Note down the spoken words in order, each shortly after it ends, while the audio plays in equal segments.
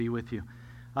Be with you.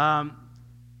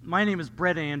 My name is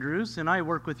Brett Andrews, and I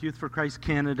work with Youth for Christ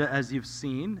Canada, as you've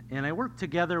seen, and I work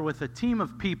together with a team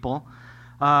of people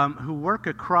who work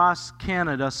across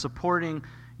Canada supporting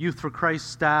Youth for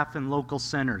Christ staff and local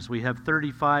centers. We have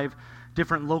 35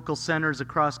 different local centers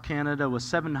across Canada with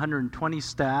 720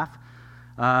 staff.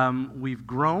 We've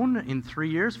grown in 3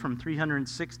 years from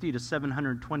 360 to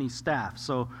 720 staff,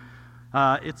 so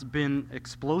it's been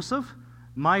explosive.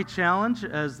 My challenge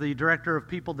as the Director of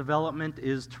People Development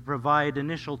is to provide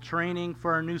initial training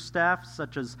for our new staff,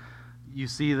 such as you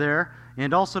see there,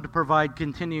 and also to provide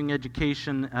continuing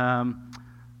education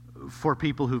for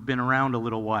people who've been around a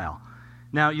little while.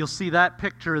 Now, you'll see that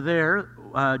picture there.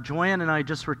 Joanne and I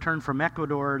just returned from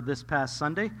Ecuador this past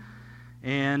Sunday,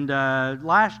 and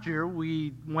last year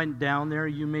we went down there.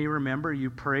 You may remember, you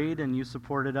prayed and you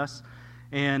supported us.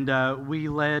 And we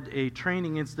led a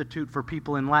training institute for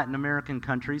people in Latin American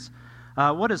countries.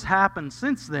 What has happened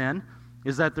since then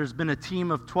is that there's been a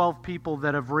team of 12 people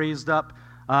that have raised up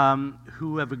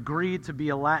who have agreed to be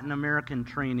a Latin American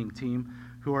training team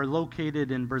who are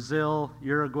located in Brazil,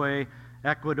 Uruguay,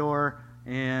 Ecuador,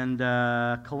 and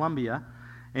Colombia.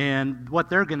 And what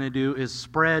they're going to do is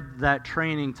spread that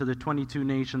training to the 22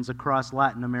 nations across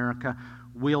Latin America.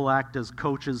 We'll act as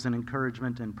coaches and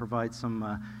encouragement and provide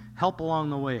some help along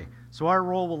the way. So our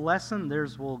role will lessen,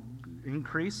 theirs will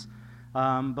increase.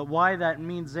 But why that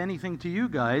means anything to you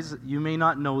guys, you may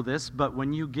not know this, but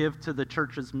when you give to the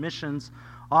church's missions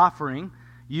offering,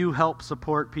 you help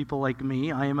support people like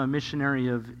me. I am a missionary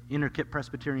of Inner-Kip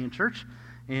Presbyterian Church,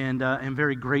 and am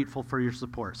very grateful for your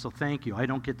support. So thank you. I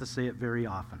don't get to say it very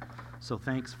often. So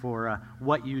thanks for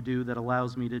what you do that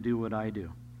allows me to do what I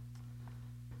do.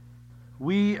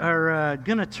 We are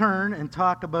going to turn and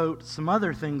talk about some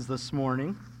other things this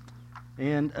morning.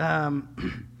 And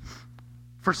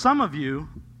for some of you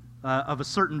of a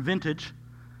certain vintage,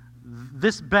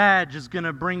 this badge is going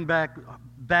to bring back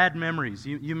bad memories.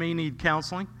 You may need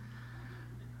counseling.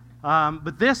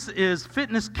 But this is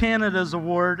Fitness Canada's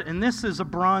award, and this is a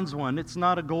bronze one. It's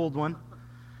not a gold one.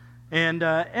 And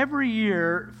every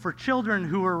year for children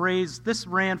who were raised, this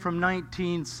ran from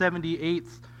 1978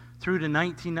 through to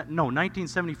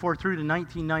 1974 through to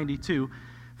 1992,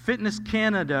 Fitness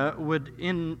Canada would,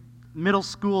 in middle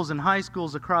schools and high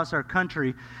schools across our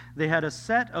country, they had a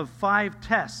set of 5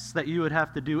 tests that you would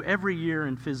have to do every year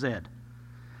in phys ed.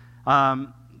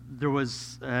 There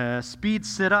was speed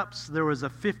sit-ups, there was a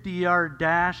 50-yard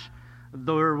dash,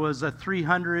 there was a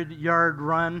 300-yard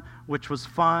run, which was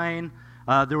fine.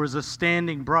 There was a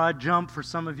standing broad jump for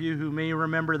some of you who may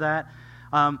remember that.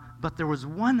 But there was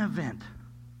one event.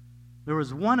 There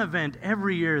was one event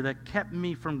every year that kept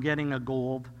me from getting a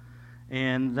gold,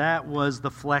 and that was the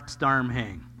flexed arm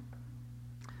hang.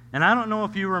 And I don't know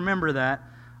if you remember that,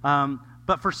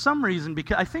 but for some reason,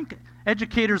 because I think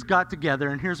educators got together,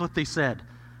 and here's what they said.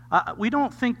 We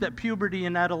don't think that puberty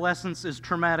and adolescence is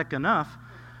traumatic enough.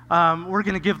 We're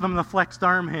going to give them the flexed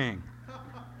arm hang.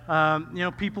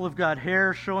 People have got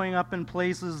hair showing up in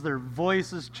places, their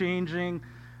voice is changing.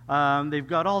 They've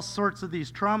got all sorts of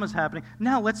these traumas happening.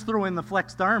 Now let's throw in the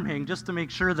flexed arm hang just to make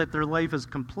sure that their life is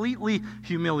completely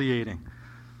humiliating.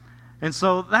 And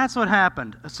so that's what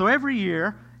happened. So every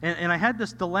year, and I had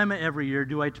this dilemma every year,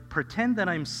 do I pretend that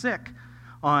I'm sick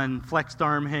on flexed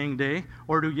arm hang day,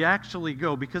 or do you actually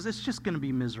go? Because it's just going to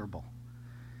be miserable.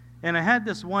 And I had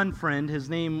this one friend, his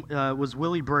name was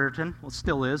Willie Brereton, well,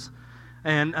 still is,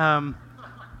 and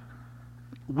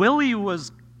Willie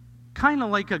was kind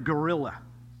of like a gorilla.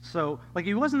 So,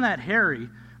 he wasn't that hairy,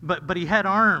 but he had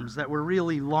arms that were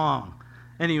really long,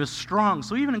 and he was strong.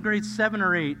 So even in grade 7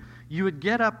 or 8, you would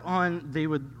get up they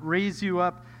would raise you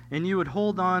up, and you would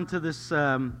hold on to this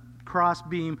cross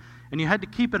beam, and you had to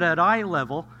keep it at eye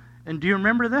level. And do you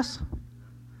remember this?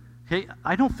 Okay,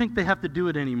 I don't think they have to do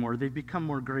it anymore. They've become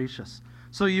more gracious.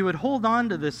 So you would hold on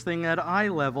to this thing at eye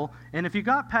level, and if you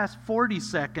got past 40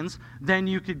 seconds, then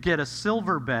you could get a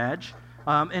silver badge.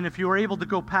 And if you were able to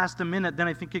go past a minute, then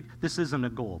I think this isn't a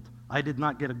gold. I did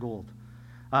not get a gold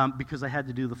because I had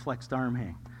to do the flexed arm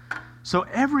hang. So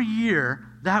every year,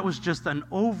 that was just an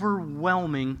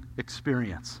overwhelming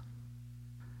experience.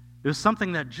 It was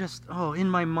something that just, in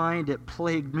my mind, it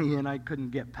plagued me and I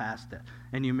couldn't get past it.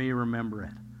 And you may remember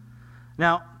it.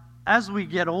 Now, as we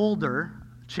get older,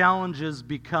 challenges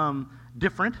become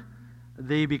different.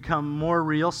 They become more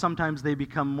real. Sometimes they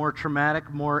become more traumatic,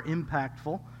 more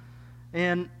impactful.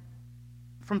 And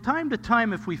from time to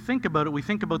time, if we think about it, we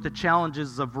think about the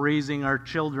challenges of raising our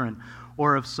children,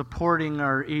 or of supporting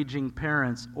our aging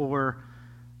parents, or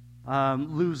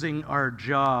losing our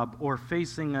job, or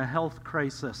facing a health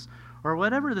crisis, or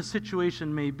whatever the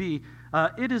situation may be.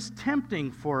 it is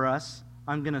tempting for us,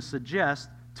 I'm going to suggest,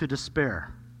 to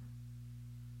despair.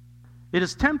 It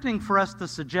is tempting for us to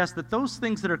suggest that those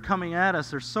things that are coming at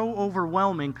us are so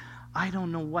overwhelming, I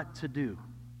don't know what to do.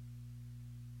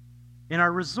 And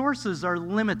our resources are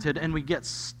limited, and we get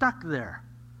stuck there.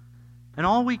 And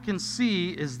all we can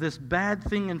see is this bad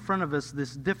thing in front of us,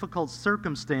 this difficult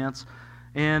circumstance.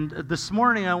 And this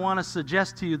morning I want to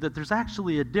suggest to you that there's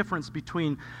actually a difference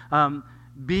between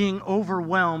being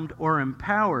overwhelmed or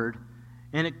empowered,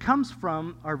 and it comes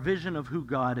from our vision of who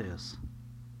God is.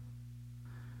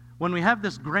 When we have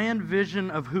this grand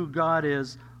vision of who God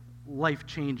is, life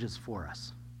changes for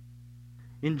us.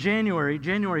 In January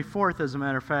 4th, as a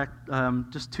matter of fact,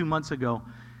 just 2 months ago,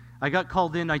 I got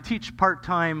called in. I teach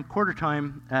part-time,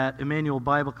 quarter-time at Emmanuel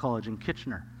Bible College in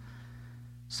Kitchener.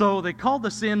 So they called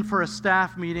us in for a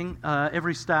staff meeting,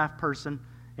 every staff person,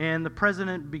 and the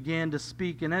president began to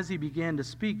speak. And as he began to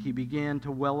speak, he began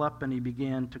to well up and he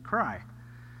began to cry.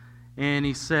 And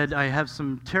he said, I have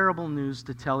some terrible news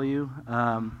to tell you.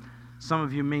 Some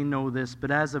of you may know this,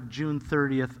 but as of June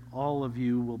 30th, all of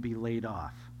you will be laid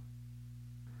off.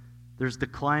 There's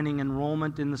declining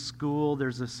enrollment in the school.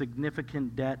 There's a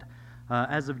significant debt.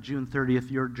 As of June 30th,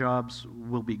 your jobs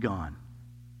will be gone.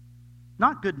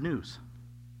 Not good news.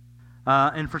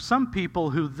 And for some people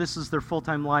who this is their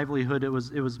full-time livelihood, it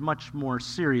was much more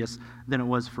serious than it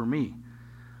was for me.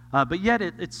 But yet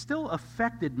it still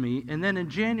affected me. And then in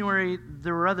January,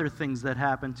 there were other things that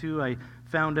happened too. I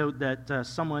found out that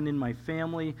someone in my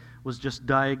family was just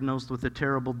diagnosed with a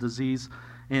terrible disease,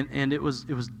 and it was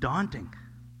daunting.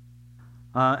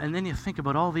 And then you think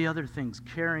about all the other things,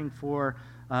 caring for,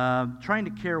 trying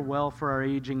to care well for our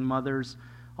aging mothers,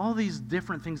 all these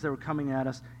different things that were coming at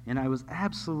us, and I was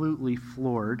absolutely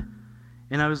floored.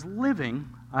 And I was living,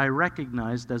 I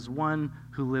recognized, as one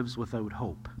who lives without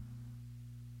hope.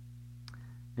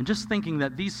 And just thinking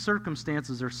that these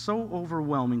circumstances are so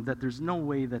overwhelming that there's no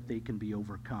way that they can be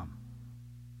overcome.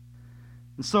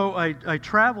 And so I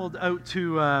traveled out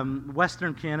to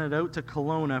Western Canada, out to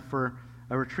Kelowna for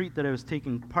a retreat that I was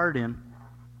taking part in.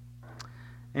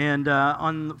 And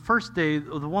on the first day,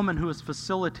 the woman who was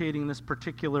facilitating this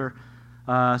particular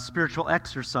spiritual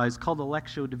exercise called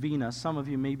Lectio Divina, some of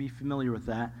you may be familiar with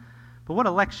that. But what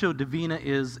Lectio Divina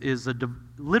is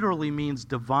literally means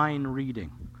divine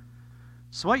reading.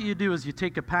 So what you do is you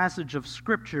take a passage of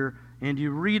Scripture and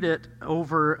you read it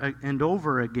over and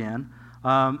over again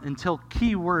until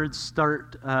key words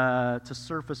start to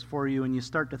surface for you and you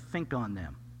start to think on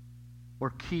them, or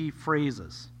key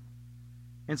phrases.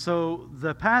 And so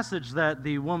the passage that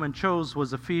the woman chose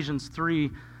was Ephesians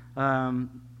 3,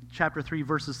 chapter 3,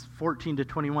 verses 14 to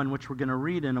 21, which we're going to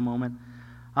read in a moment.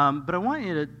 But I want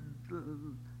you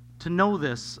to know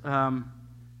this,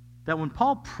 that when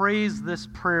Paul prays this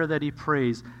prayer that he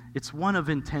prays, it's one of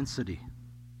intensity.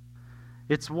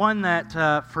 It's one that,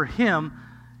 for him,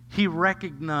 he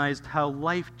recognized how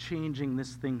life-changing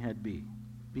this thing had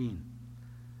been.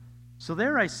 So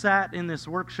there I sat in this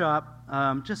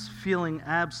workshop, just feeling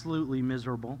absolutely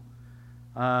miserable,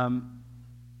 for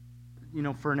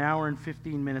an hour and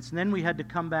 15 minutes. And then we had to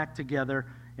come back together,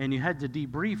 and you had to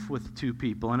debrief with two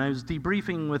people. And I was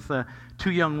debriefing with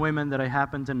two young women that I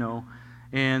happened to know.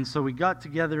 And so we got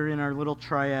together in our little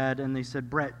triad, and they said,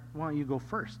 Brett, why don't you go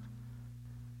first?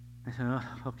 I said, oh,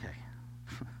 okay.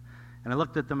 And I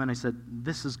looked at them, and I said,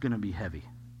 this is going to be heavy.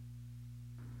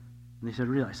 And they said,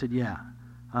 really? I said, yeah.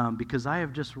 Because I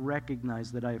have just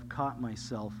recognized that I have caught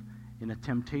myself in a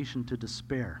temptation to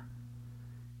despair.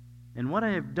 And what I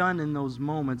have done in those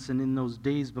moments and in those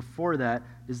days before that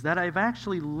is that I've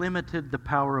actually limited the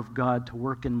power of God to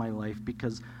work in my life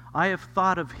because I have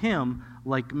thought of Him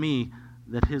like me,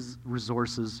 that His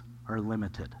resources are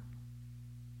limited.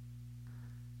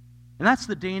 And that's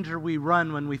the danger we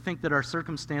run when we think that our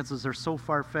circumstances are so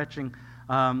far-fetching,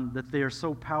 that they are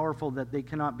so powerful that they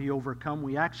cannot be overcome.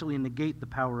 We actually negate the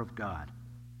power of God.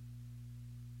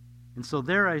 And so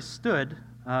there I stood,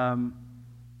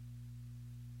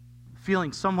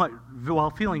 feeling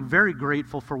very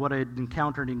grateful for what I had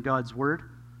encountered in God's Word,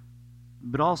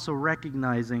 but also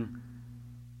recognizing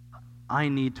I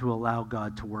need to allow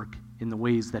God to work in the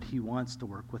ways that He wants to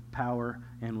work, with power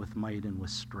and with might and with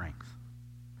strength.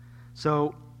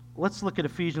 So let's look at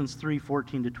Ephesians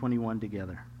 3:14 to 21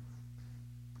 together.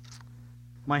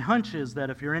 My hunch is that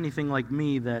if you're anything like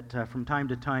me, that from time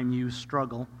to time you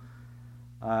struggle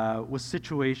with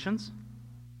situations,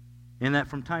 and that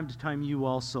from time to time you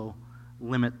also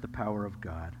limit the power of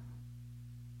God.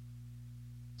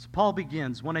 So Paul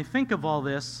begins, when I think of all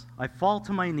this, I fall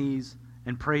to my knees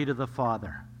and pray to the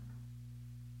Father.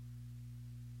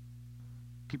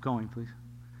 Keep going, please.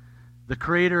 the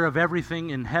creator of everything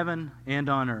in heaven and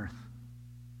on earth.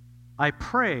 I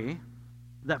pray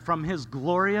that from his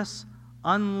glorious,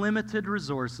 unlimited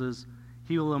resources,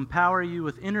 he will empower you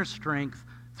with inner strength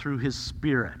through his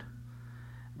Spirit.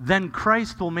 Then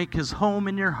Christ will make his home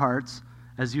in your hearts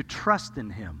as you trust in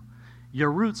him.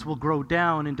 Your roots will grow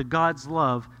down into God's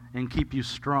love and keep you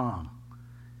strong.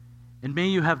 And may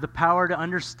you have the power to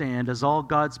understand, as all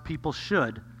God's people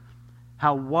should,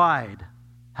 how wide,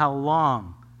 how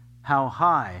long, how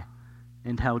high,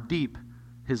 and how deep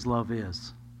his love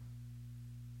is.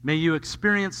 May you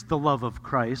experience the love of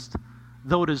Christ,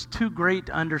 though it is too great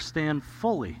to understand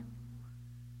fully.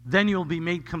 Then you will be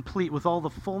made complete with all the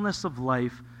fullness of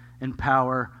life and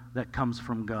power that comes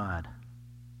from God.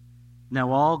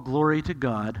 Now all glory to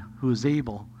God, who is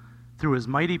able, through his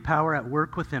mighty power at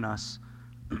work within us,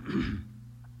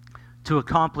 to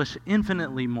accomplish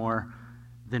infinitely more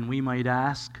than we might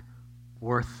ask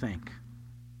or think.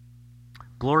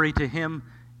 Glory to him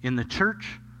in the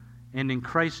church and in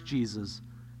Christ Jesus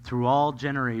through all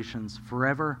generations,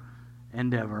 forever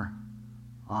and ever.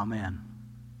 Amen.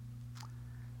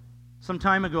 Some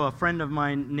time ago, a friend of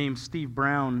mine named Steve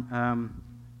Brown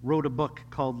wrote a book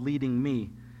called Leading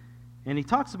Me. And he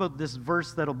talks about this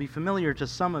verse that'll be familiar to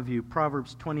some of you,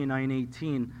 Proverbs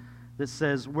 29:18, that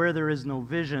says, "Where there is no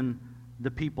vision,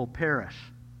 the people perish."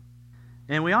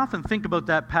 And we often think about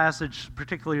that passage,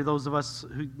 particularly those of us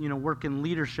who work in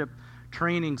leadership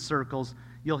training circles.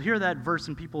 You'll hear that verse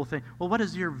and people will think, well, what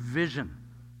is your vision?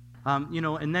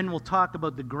 And then we'll talk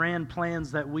about the grand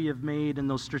plans that we have made and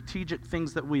those strategic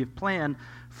things that we have planned,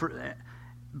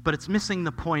 but it's missing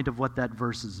the point of what that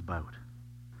verse is about.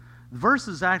 The verse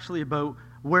is actually about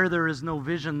where there is no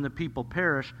vision, the people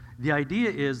perish. The idea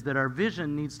is that our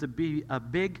vision needs to be a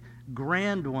big,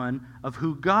 grand one of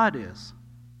who God is.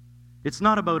 It's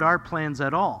not about our plans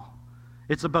at all.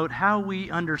 It's about how we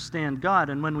understand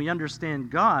God. And when we understand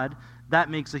God, that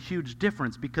makes a huge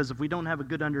difference, because if we don't have a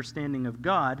good understanding of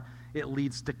God, it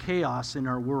leads to chaos in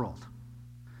our world.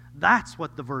 That's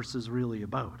what the verse is really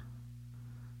about.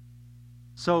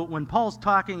 So when Paul's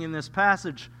talking in this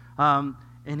passage, and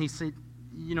he said,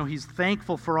 he's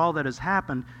thankful for all that has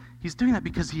happened, he's doing that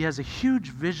because he has a huge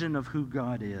vision of who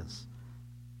God is.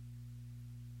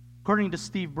 According to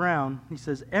Steve Brown, he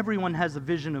says, everyone has a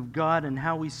vision of God, and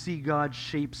how we see God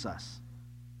shapes us.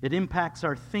 It impacts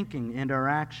our thinking and our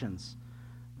actions.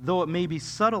 Though it may be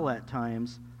subtle at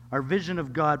times, our vision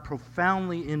of God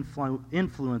profoundly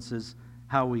influences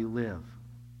how we live.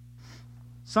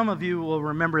 Some of you will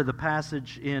remember the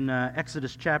passage in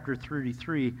Exodus chapter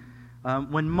 33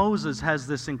 when Moses has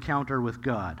this encounter with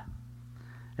God.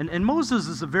 And Moses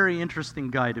is a very interesting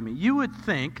guy to me. You would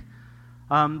think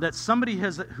that somebody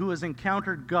who has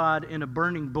encountered God in a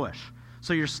burning bush.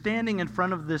 So you're standing in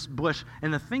front of this bush,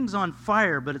 and the thing's on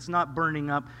fire, but it's not burning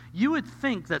up. You would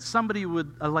think that somebody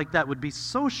like that would be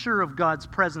so sure of God's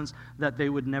presence that they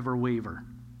would never waver.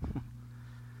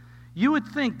 You would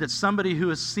think that somebody who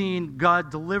has seen God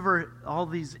deliver all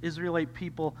these Israelite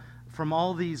people from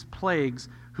all these plagues,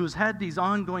 who's had these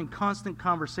ongoing, constant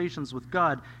conversations with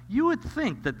God, you would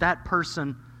think that that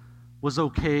person was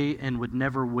okay and would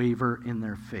never waver in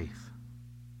their faith.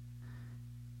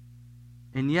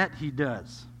 And yet he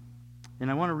does.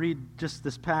 And I want to read just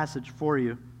this passage for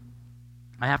you.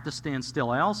 I have to stand still.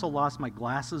 I also lost my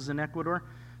glasses in Ecuador,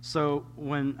 so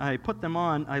when I put them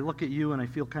on, I look at you and I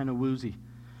feel kind of woozy.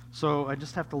 So I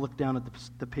just have to look down at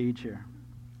the page here.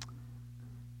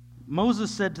 Moses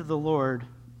said to the Lord,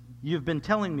 "You've been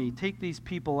telling me, take these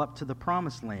people up to the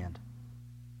promised land,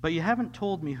 but you haven't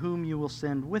told me whom you will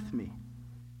send with me.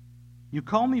 You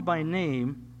call me by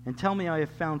name and tell me I have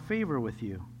found favor with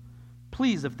you.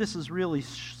 Please, if this is really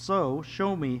so,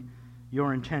 show me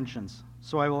your intentions,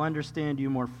 so I will understand you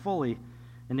more fully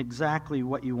and exactly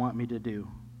what you want me to do.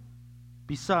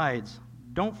 Besides,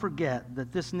 don't forget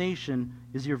that this nation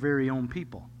is your very own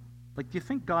people." Do you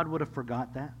think God would have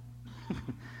forgot that?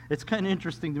 It's kind of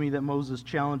interesting to me that Moses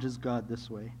challenges God this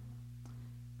way.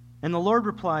 And the Lord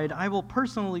replied, "I will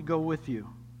personally go with you.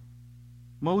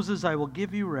 Moses, I will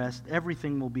give you rest.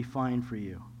 Everything will be fine for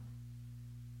you."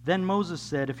 Then Moses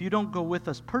said, "If you don't go with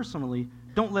us personally,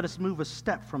 don't let us move a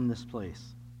step from this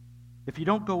place. If you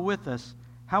don't go with us,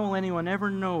 how will anyone ever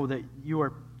know that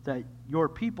your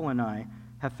people and I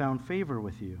have found favor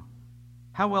with you?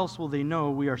 How else will they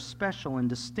know we are special and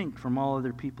distinct from all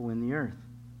other people in the earth?"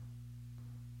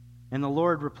 And the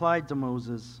Lord replied to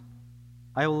Moses,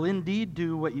 "I will indeed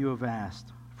do what you have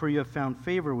asked, for you have found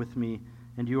favor with me,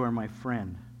 and you are my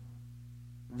friend."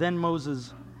 Then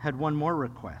Moses had one more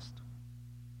request.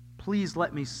 "Please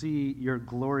let me see your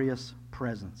glorious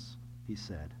presence," he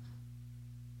said.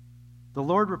 The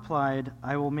Lord replied,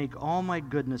 I will make all my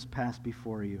goodness pass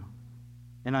before you,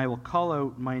 and I will call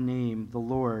out my name, the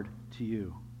Lord, to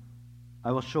you.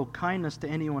 I will show kindness to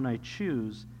anyone I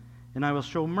choose, and I will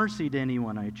show mercy to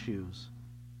anyone I choose.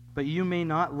 But you may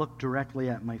not look directly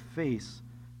at my face,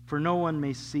 for no one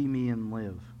may see me and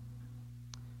live.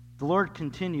 The Lord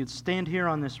continued, stand here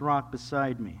on this rock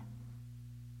beside me.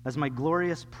 As my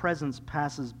glorious presence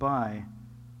passes by,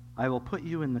 I will put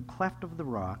you in the cleft of the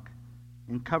rock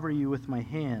and cover you with my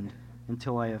hand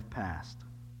until I have passed.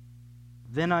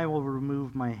 Then I will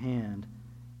remove my hand,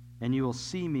 and you will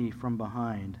see me from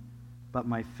behind, but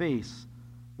my face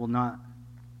will not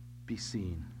be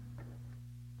seen.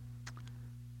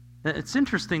 It's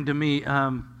interesting to me.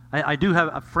 I do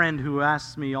have a friend who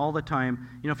asks me all the time,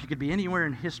 if you could be anywhere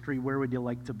in history, where would you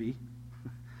like to be?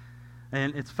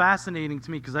 And it's fascinating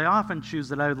to me because I often choose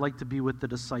that I would like to be with the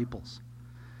disciples.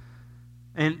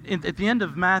 And at the end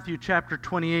of Matthew chapter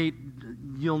 28,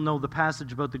 you'll know the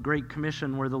passage about the Great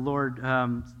Commission where the Lord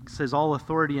says, all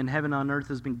authority in heaven and on earth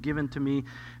has been given to me.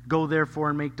 Go therefore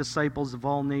and make disciples of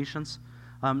all nations.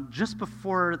 Just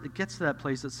before it gets to that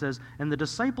place, it says, and the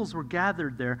disciples were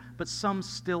gathered there, but some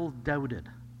still doubted.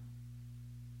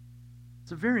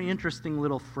 It's a very interesting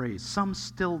little phrase. Some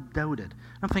still doubted.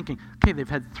 I'm thinking, okay, they've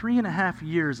had 3.5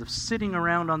 years of sitting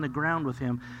around on the ground with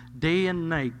him day and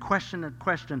night, question at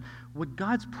question. Would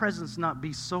God's presence not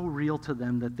be so real to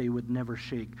them that they would never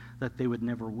shake, that they would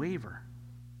never waver?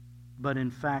 But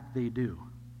in fact, they do.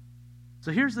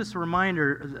 So here's this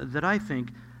reminder that I think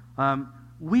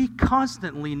we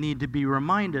constantly need to be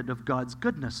reminded of God's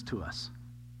goodness to us.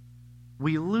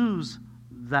 We lose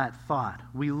that thought.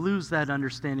 We lose that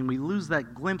understanding. We lose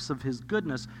that glimpse of His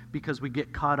goodness because we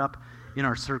get caught up in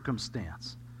our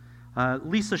circumstance.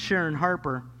 Lisa Sharon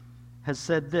Harper has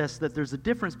said this, that there's a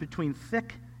difference between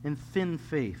thick and thin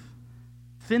faith.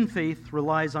 Thin faith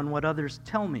relies on what others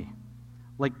tell me,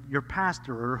 like your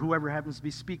pastor or whoever happens to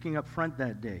be speaking up front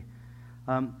that day.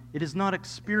 It is not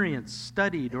experienced,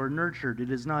 studied, or nurtured.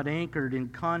 It is not anchored in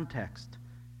context.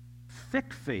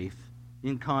 Thick faith,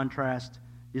 in contrast,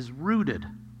 is rooted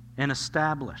and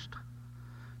established.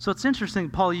 So it's interesting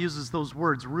Paul uses those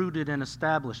words, rooted and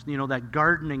established, that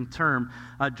gardening term.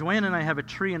 Joanne and I have a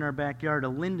tree in our backyard, a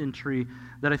linden tree,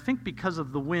 that I think because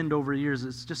of the wind over the years,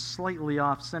 it's just slightly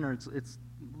off center. It's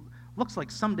looks like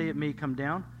someday it may come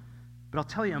down. But I'll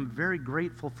tell you, I'm very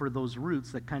grateful for those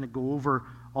roots that kind of go over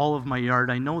all of my yard.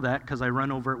 I know that because I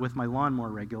run over it with my lawnmower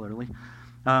regularly.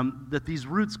 That these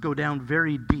roots go down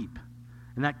very deep,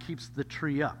 and that keeps the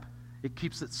tree up. It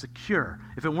keeps it secure.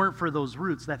 If it weren't for those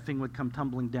roots, that thing would come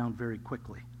tumbling down very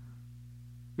quickly.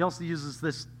 He also uses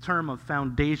this term of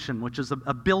foundation, which is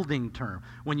a building term.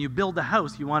 When you build a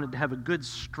house, you want it to have a good,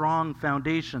 strong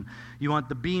foundation. You want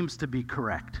the beams to be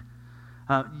correct.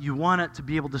 You want it to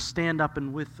be able to stand up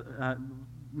and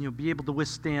be able to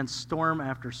withstand storm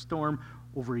after storm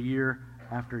over year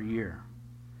after year.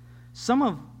 Some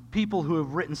of people who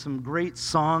have written some great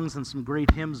songs and some great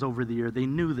hymns over the year, they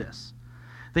knew this.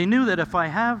 They knew that if I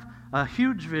have a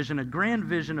huge vision, a grand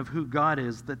vision of who God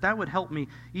is, that would help me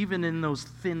even in those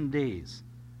thin days,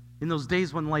 in those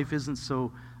days when life isn't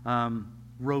so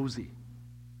rosy.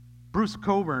 Bruce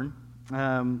Cockburn,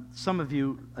 some of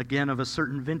you, again, of a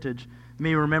certain vintage,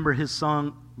 may remember his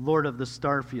song, Lord of the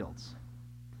Starfields.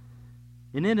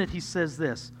 And in it he says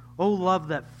this, "O love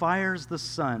that fires the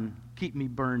sun, keep me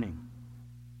burning.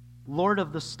 Lord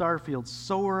of the Starfields,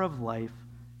 sower of life,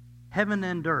 heaven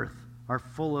and earth are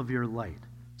full of your light."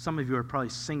 Some of you are probably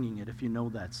singing it if you know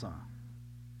that song.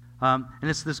 And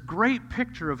it's this great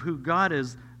picture of who God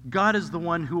is. God is the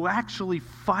one who actually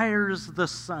fires the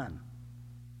sun.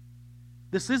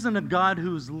 This isn't a God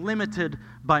who's limited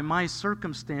by my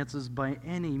circumstances by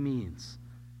any means.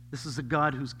 This is a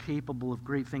God who's capable of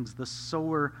great things, the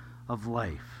sower of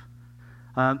life.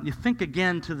 You think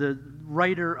again to the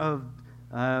writer of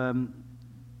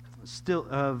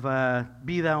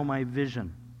Be Thou My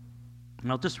Vision.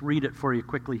 And I'll just read it for you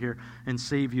quickly here and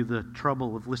save you the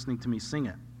trouble of listening to me sing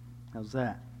it. How's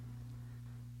that?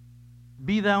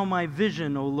 Be Thou my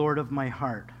vision, O Lord of my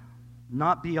heart.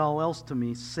 Not be all else to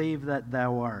me, save that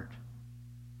Thou art.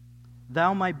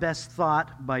 Thou my best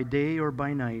thought by day or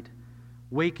by night,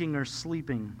 waking or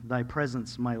sleeping, Thy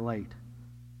presence my light.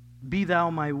 Be Thou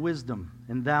my wisdom,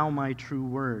 and Thou my true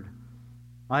word.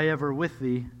 I ever with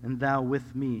Thee, and Thou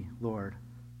with me, Lord.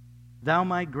 Thou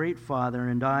my great Father,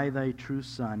 and I Thy true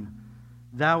Son.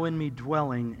 Thou in me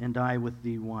dwelling, and I with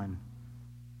Thee one.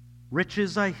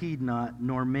 Riches I heed not,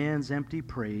 nor man's empty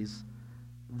praise.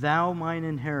 Thou mine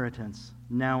inheritance,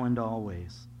 now and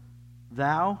always.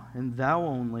 Thou, and Thou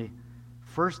only,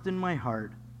 first in my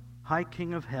heart, High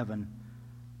King of heaven,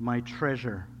 my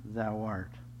treasure thou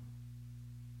art.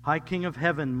 High King of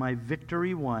heaven, my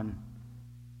victory won,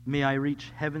 may I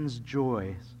reach heaven's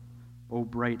joys, O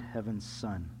bright heaven's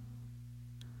sun.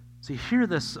 So you hear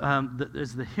this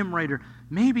as the hymn writer,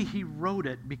 maybe he wrote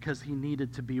it because he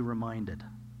needed to be reminded.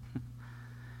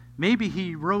 Maybe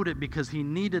he wrote it because he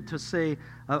needed to say,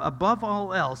 above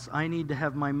all else, I need to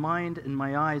have my mind and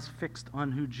my eyes fixed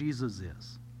on who Jesus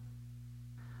is.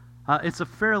 It's a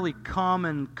fairly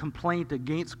common complaint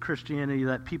against Christianity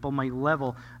that people might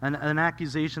level, an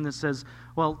accusation that says,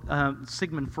 well,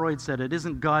 Sigmund Freud said, it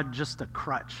isn't God just a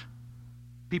crutch.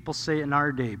 People say in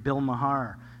our day, Bill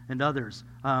Maher and others,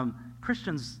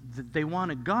 Christians, they want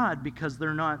a God because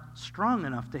they're not strong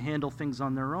enough to handle things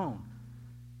on their own.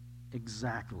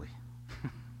 Exactly.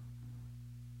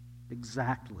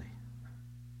 Exactly.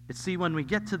 See, when we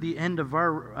get to the end of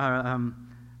our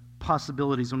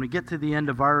possibilities, when we get to the end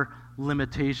of our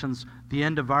limitations, the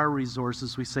end of our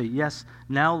resources, we say, yes,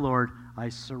 now, Lord, I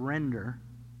surrender,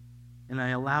 and I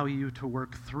allow you to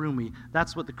work through me.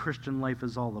 That's what the Christian life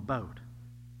is all about.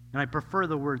 And I prefer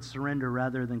the word surrender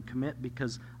rather than commit,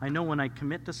 because I know when I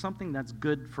commit to something, that's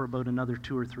good for about another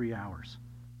 2 or 3 hours.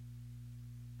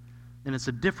 And it's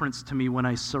a difference to me when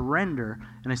I surrender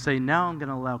and I say, now I'm going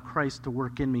to allow Christ to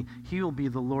work in me. He will be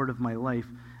the Lord of my life,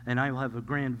 and I will have a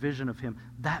grand vision of him.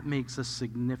 That makes a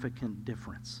significant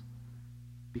difference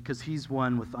because he's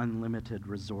one with unlimited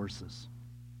resources.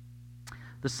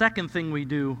 The second thing we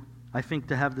do, I think,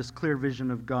 to have this clear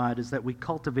vision of God is that we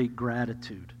cultivate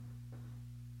gratitude.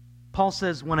 Paul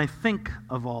says, when I think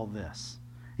of all this,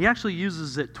 he actually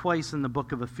uses it twice in the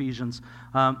book of Ephesians.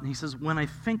 He says, when I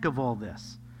think of all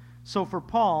this. So for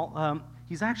Paul,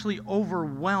 he's actually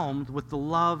overwhelmed with the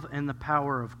love and the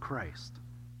power of Christ.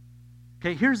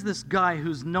 Okay, here's this guy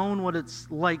who's known what it's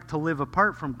like to live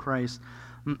apart from Christ,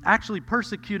 actually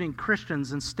persecuting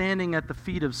Christians and standing at the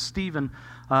feet of Stephen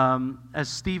as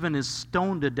Stephen is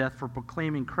stoned to death for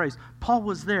proclaiming Christ. Paul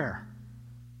was there.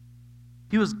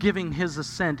 He was giving his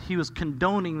assent. He was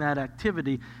condoning that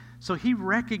activity. So he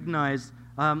recognized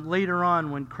later on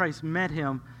when Christ met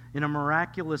him in a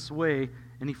miraculous way,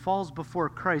 and he falls before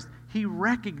Christ, he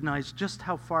recognized just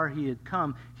how far he had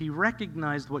come. He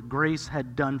recognized what grace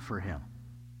had done for him.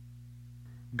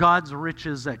 God's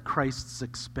riches at Christ's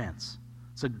expense.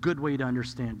 It's a good way to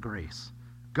understand grace.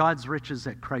 God's riches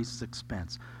at Christ's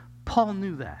expense. Paul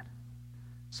knew that.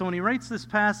 So when he writes this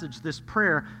passage, this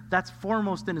prayer, that's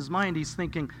foremost in his mind. He's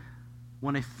thinking,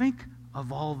 when I think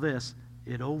of all this,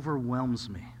 it overwhelms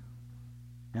me.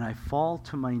 And I fall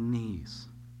to my knees.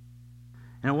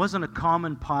 And it wasn't a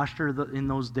common posture in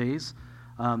those days.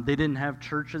 They didn't have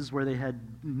churches where they had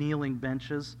kneeling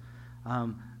benches.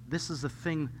 This is a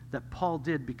thing that Paul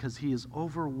did because he is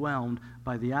overwhelmed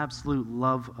by the absolute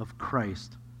love of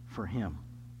Christ for him.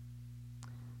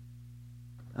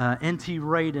 N.T.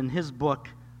 Wright, in his book,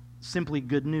 Simply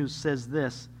Good News, says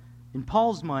this: in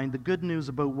Paul's mind, the good news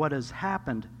about what has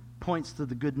happened points to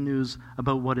the good news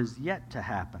about what is yet to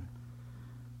happen.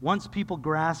 Once people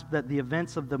grasp that the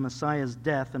events of the Messiah's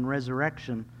death and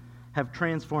resurrection have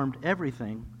transformed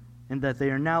everything, and that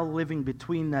they are now living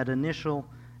between that initial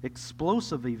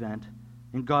explosive event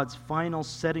and God's final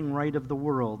setting right of the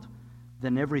world,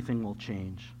 then everything will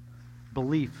change.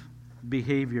 Belief,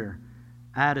 behavior,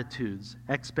 attitudes,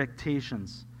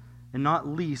 expectations, and not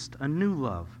least a new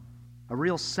love, a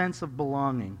real sense of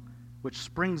belonging, which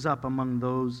springs up among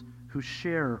those who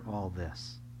share all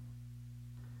this.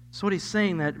 So what he's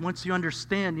saying, that once you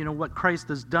understand, what Christ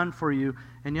has done for you,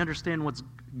 and you understand what's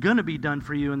going to be done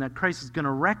for you, and that Christ is going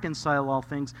to reconcile all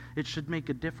things, it should make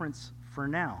a difference for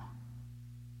now.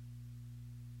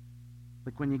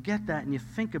 Like when you get that and you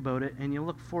think about it and you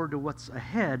look forward to what's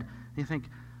ahead, and you think,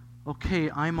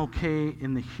 okay, I'm okay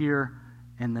in the here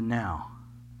and the now.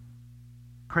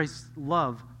 Christ's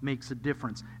love makes a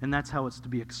difference, and that's how it's to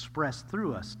be expressed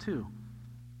through us too.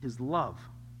 His love.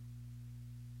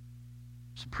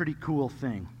 It's a pretty cool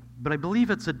thing. But I believe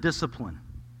it's a discipline.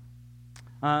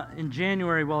 In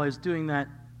January, while I was doing that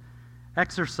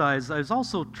exercise, I was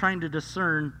also trying to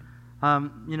discern,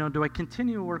 do I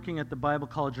continue working at the Bible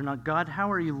college or not? God,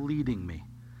 how are you leading me?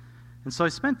 And so I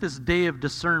spent this day of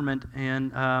discernment,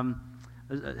 and I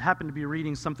happened to be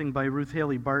reading something by Ruth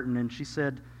Haley Barton, and she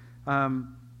said,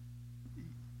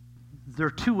 there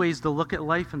are two ways to look at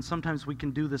life, and sometimes we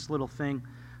can do this little thing.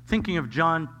 Thinking of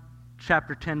John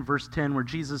chapter 10, verse 10, where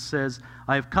Jesus says,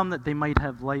 I have come that they might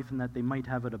have life and that they might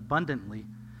have it abundantly.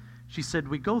 She said,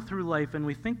 we go through life and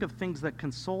we think of things that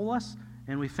console us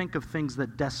and we think of things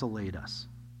that desolate us.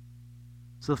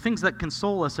 So the things that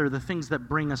console us are the things that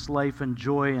bring us life and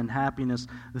joy and happiness.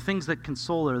 The things that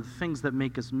console are the things that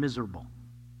make us miserable.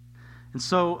 And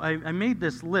so I made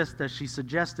this list as she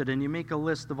suggested, and you make a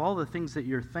list of all the things that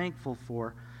you're thankful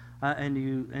for,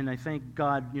 and I thank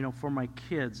God, for my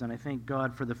kids, and I thank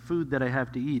God for the food that I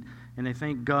have to eat, and I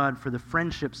thank God for the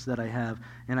friendships that I have,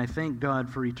 and I thank God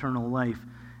for eternal life,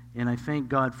 and I thank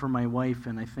God for my wife,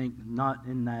 and I thank, not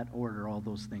in that order, all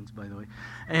those things, by the way,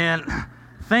 and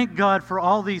thank God for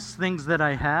all these things that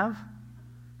I have.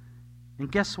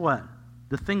 And guess what?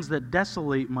 The things that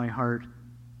desolate my heart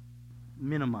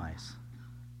minimize.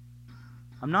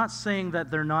 I'm not saying that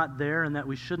they're not there and that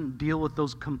we shouldn't deal with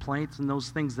those complaints and those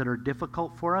things that are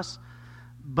difficult for us,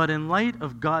 but in light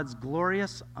of God's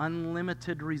glorious,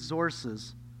 unlimited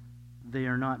resources, they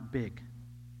are not big.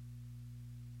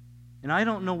 And I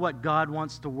don't know what God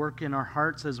wants to work in our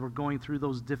hearts as we're going through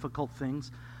those difficult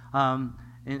things.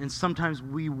 And sometimes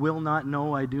we will not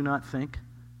know, I do not think.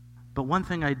 But one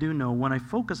thing I do know, when I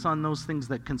focus on those things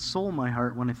that console my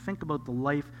heart, when I think about the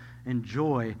life and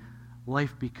joy,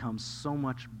 life becomes so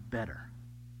much better.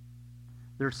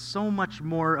 There's so much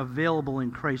more available in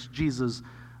Christ Jesus,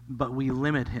 but we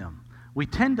limit him. We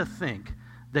tend to think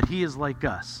that he is like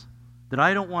us, that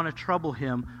I don't want to trouble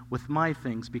him with my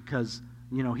things because,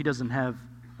 he doesn't have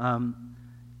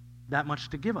that much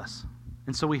to give us.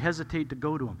 And so we hesitate to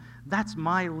go to him. That's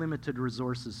my limited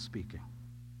resources speaking.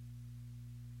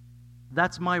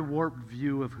 That's my warped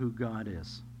view of who God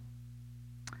is.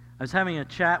 I was having a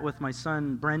chat with my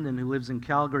son, Brendan, who lives in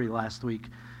Calgary last week,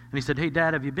 and he said, "Hey,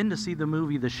 Dad, have you been to see the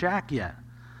movie The Shack yet?"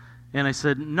 And I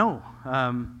said, "No.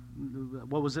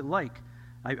 What was it like?"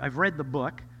 I've read the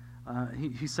book.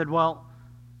 He said, "Well,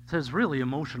 it says really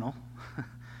emotional,"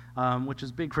 which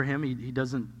is big for him. He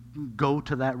doesn't go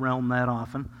to that realm that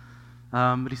often.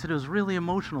 But he said, "It was really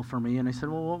emotional for me." And I said,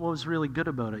 "Well, what was really good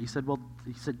about it?" He said,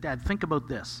 "Dad, think about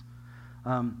this.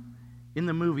 In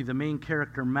the movie, the main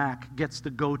character, Mac, gets to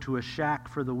go to a shack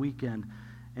for the weekend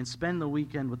and spend the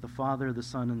weekend with the Father, the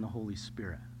Son, and the Holy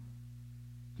Spirit."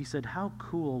 He said, "How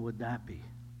cool would that be?"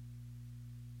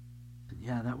 I said,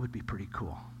 "Yeah, that would be pretty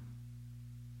cool."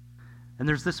 And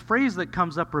there's this phrase that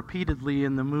comes up repeatedly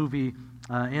in the movie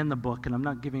and the book, and I'm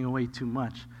not giving away too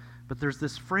much, but there's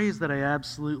this phrase that I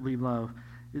absolutely love,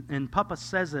 and Papa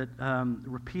says it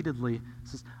repeatedly. He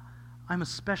says, "I'm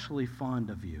especially fond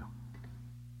of you.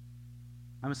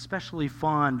 I'm especially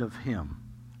fond of him.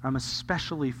 I'm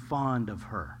especially fond of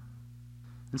her."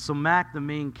 And so Mac, the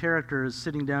main character, is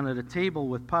sitting down at a table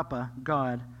with Papa,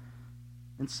 God,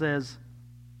 and says,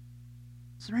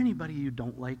 "Is there anybody you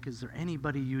don't like? Is there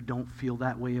anybody you don't feel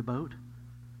that way about?"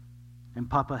 And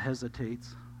Papa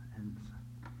hesitates and,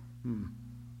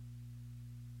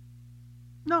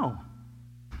 "No.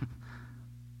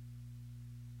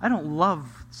 I don't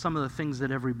love some of the things that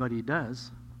everybody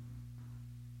does.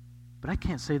 But I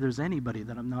can't say there's anybody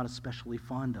that I'm not especially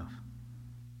fond of."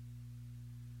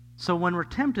 So when we're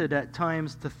tempted at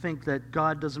times to think that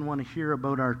God doesn't want to hear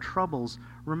about our troubles,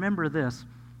 remember this,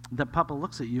 that Papa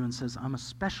looks at you and says, "I'm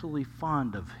especially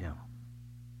fond of him."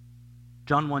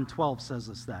 John 1:12 says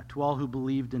us that. "To all who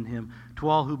believed in him, to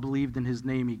all who believed in his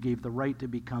name, he gave the right to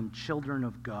become children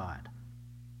of God."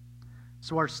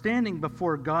 So our standing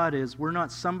before God is, we're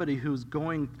not somebody who's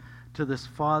going to this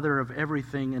Father of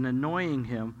everything and annoying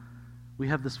him. We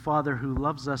have this Father who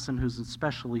loves us and who's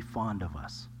especially fond of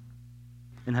us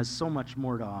and has so much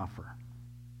more to offer.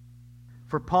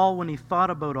 For Paul, when he thought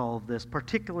about all of this,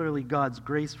 particularly God's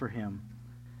grace for him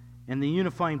and the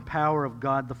unifying power of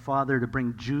God the Father to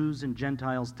bring Jews and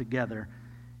Gentiles together,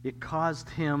 it caused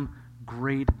him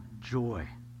great joy.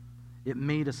 It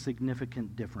made a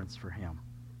significant difference for him.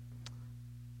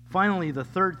 Finally, the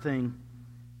third thing,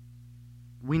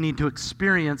 we need to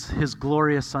experience his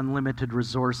glorious unlimited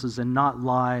resources and not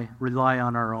rely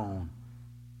on our own.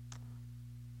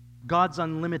 God's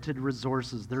unlimited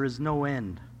resources, there is no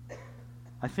end.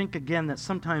 I think, again, that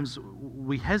sometimes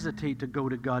we hesitate to go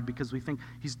to God because we think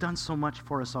he's done so much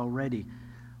for us already.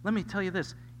 Let me tell you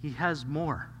this, he has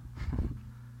more.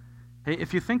 Hey,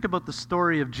 if you think about the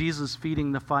story of Jesus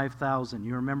feeding the 5,000,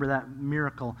 you remember that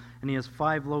miracle, and he has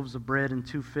 5 loaves of bread and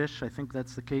 2 fish, I think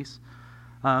that's the case.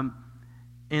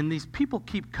 And these people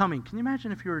keep coming. Can you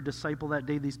imagine if you were a disciple that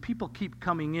day? These people keep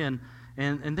coming in,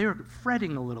 and they're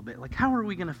fretting a little bit. Like, how are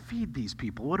we going to feed these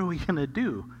people? What are we going to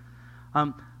do?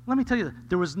 Let me tell you,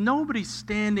 there was nobody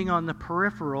standing on the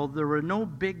peripheral. There were no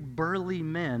big, burly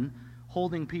men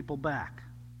holding people back.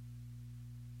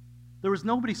 There was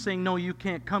nobody saying, "No, you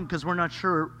can't come because we're not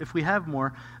sure if we have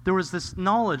more." There was this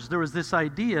knowledge, there was this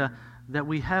idea that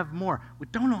we have more. We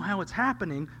don't know how it's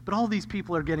happening, but all these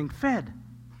people are getting fed.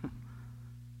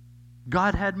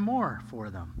 God had more for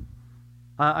them.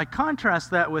 I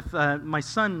contrast that with my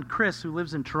son Chris, who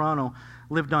lives in Toronto,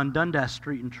 lived on Dundas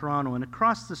Street in Toronto, and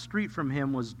across the street from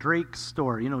him was Drake's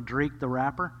store. You know, Drake the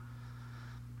rapper?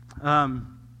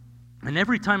 And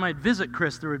every time I'd visit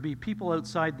Chris, there would be people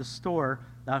outside the store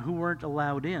who weren't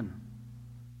allowed in,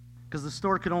 because the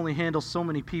store could only handle so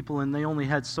many people and they only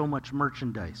had so much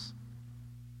merchandise.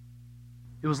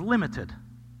 It was limited.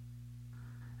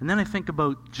 And then I think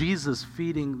about Jesus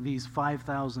feeding these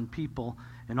 5,000 people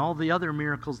and all the other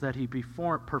miracles that he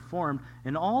performed,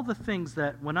 and all the things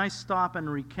that, when I stop and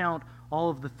recount all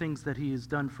of the things that he has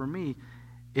done for me,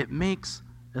 it makes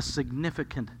a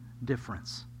significant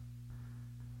difference.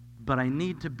 But I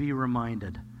need to be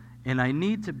reminded, and I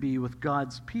need to be with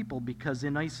God's people, because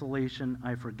in isolation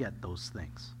I forget those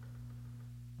things.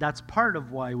 That's part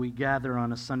of why we gather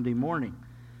on a Sunday morning,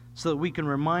 so that we can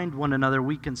remind one another,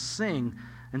 we can sing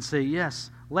and say,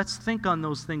 yes, let's think on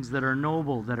those things that are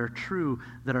noble, that are true,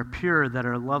 that are pure, that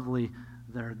are lovely,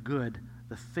 that are good,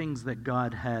 the things that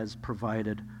God has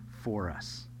provided for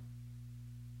us.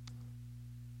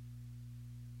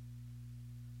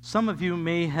 Some of you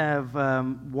may have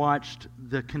watched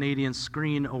the Canadian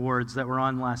Screen Awards that were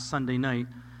on last Sunday night,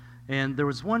 and there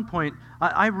was one point,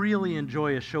 I really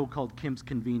enjoy a show called Kim's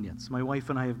Convenience. My wife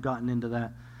and I have gotten into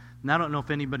that, and I don't know if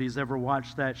anybody's ever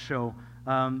watched that show,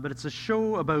 but it's a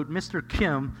show about Mr.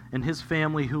 Kim and his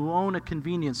family who own a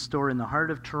convenience store in the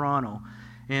heart of Toronto,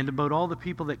 and about all the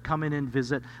people that come in and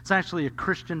visit. It's actually a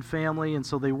Christian family, and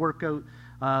so they work out,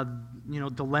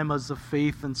 dilemmas of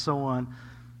faith and so on.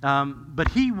 But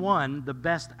he won the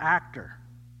Best Actor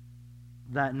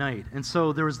that night. And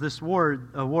so there was this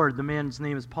award. The man's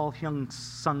name is Paul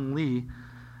Hyung-sung Lee.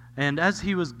 And as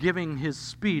he was giving his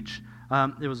speech,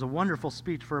 it was a wonderful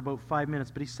speech for about 5 minutes,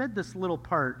 but he said this little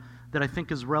part that I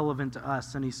think is relevant to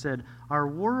us. And he said, "Our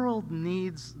world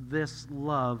needs this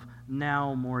love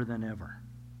now more than ever."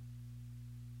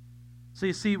 So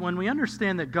you see, when we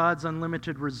understand that God's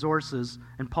unlimited resources,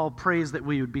 and Paul prays that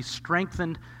we would be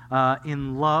strengthened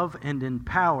in love and in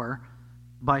power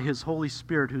by his Holy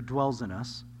Spirit who dwells in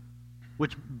us,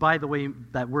 which, by the way,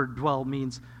 that word dwell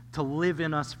means to live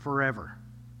in us forever.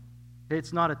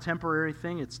 It's not a temporary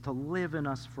thing, it's to live in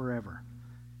us forever.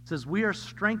 It says we are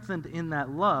strengthened in that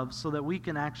love so that we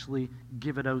can actually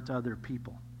give it out to other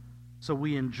people. So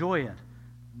we enjoy it.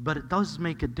 But it does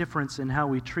make a difference in how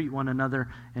we treat one another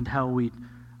and how we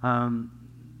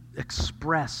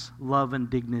express love and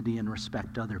dignity and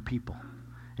respect to other people.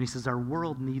 And he says our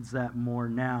world needs that more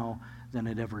now than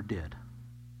it ever did.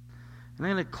 And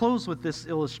I'm going to close with this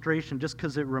illustration just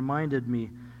because it reminded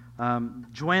me.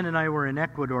 Joanne and I were in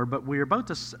Ecuador, but we were about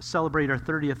to celebrate our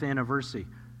 30th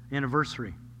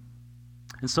anniversary.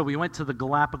 And so we went to the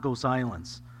Galapagos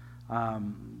Islands,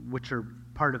 which are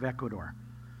part of Ecuador.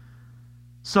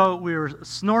 So we were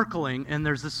snorkeling, and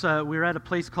there's this. We were at a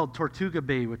place called Tortuga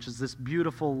Bay, which is this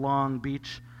beautiful long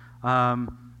beach.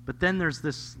 But then there's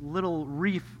this little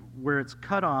reef where it's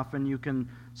cut off, and you can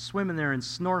swim in there and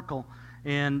snorkel.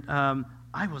 And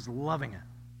I was loving it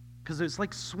because it's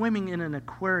like swimming in an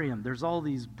aquarium. There's all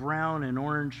these brown and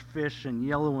orange fish, and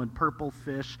yellow and purple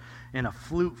fish, and a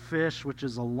flute fish, which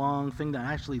is a long thing that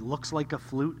actually looks like a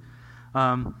flute.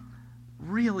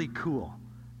 Really cool.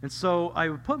 And so I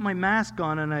would put my mask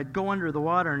on and I'd go under the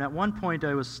water, and at one point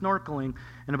I was snorkeling,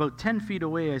 and about 10 feet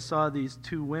away I saw these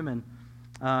two women.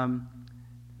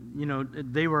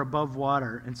 They were above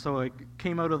water, and so I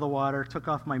came out of the water, took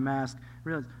off my mask,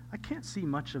 realized I can't see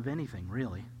much of anything,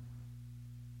 really.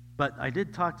 But I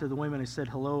did talk to the women. I said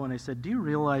hello, and I said, "Do you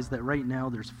realize that right now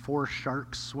there's 4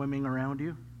 sharks swimming around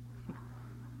you?"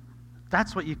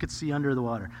 That's what you could see under the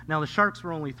water. Now, the sharks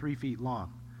were only 3 feet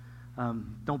long.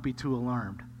 Don't be too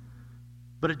alarmed.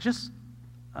 But it just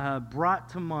brought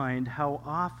to mind how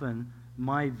often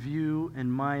my view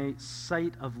and my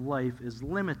sight of life is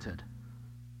limited.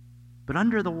 But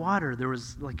under the water,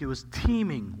 it was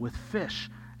teeming with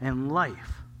fish and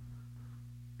life.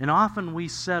 And often we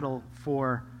settle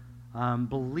for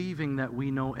believing that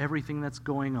we know everything that's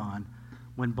going on,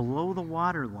 when below the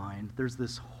waterline, there's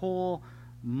this whole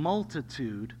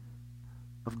multitude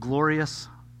of glorious,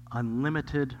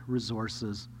 unlimited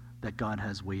resources that God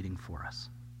has waiting for us.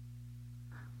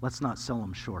 Let's not sell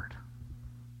them short.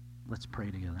 Let's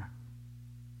pray together.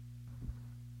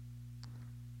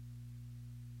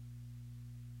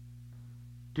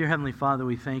 Dear Heavenly Father,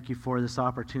 we thank you for this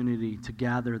opportunity to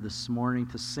gather this morning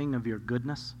to sing of your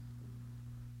goodness.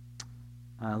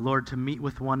 Lord, to meet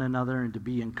with one another and to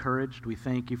be encouraged. We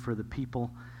thank you for the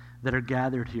people that are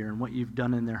gathered here and what you've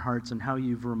done in their hearts and how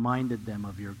you've reminded them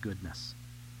of your goodness.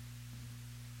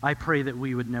 I pray that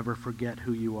we would never forget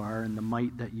who you are and the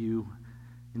might that you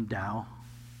endow.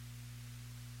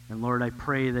 And Lord, I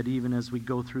pray that even as we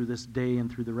go through this day and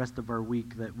through the rest of our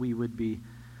week, that we would be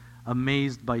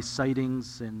amazed by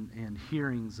sightings and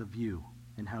hearings of you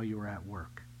and how you are at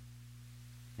work.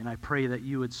 And I pray that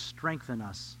you would strengthen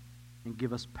us and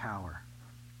give us power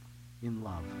in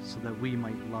love so that we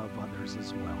might love others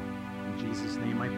as well. In Jesus' name I pray.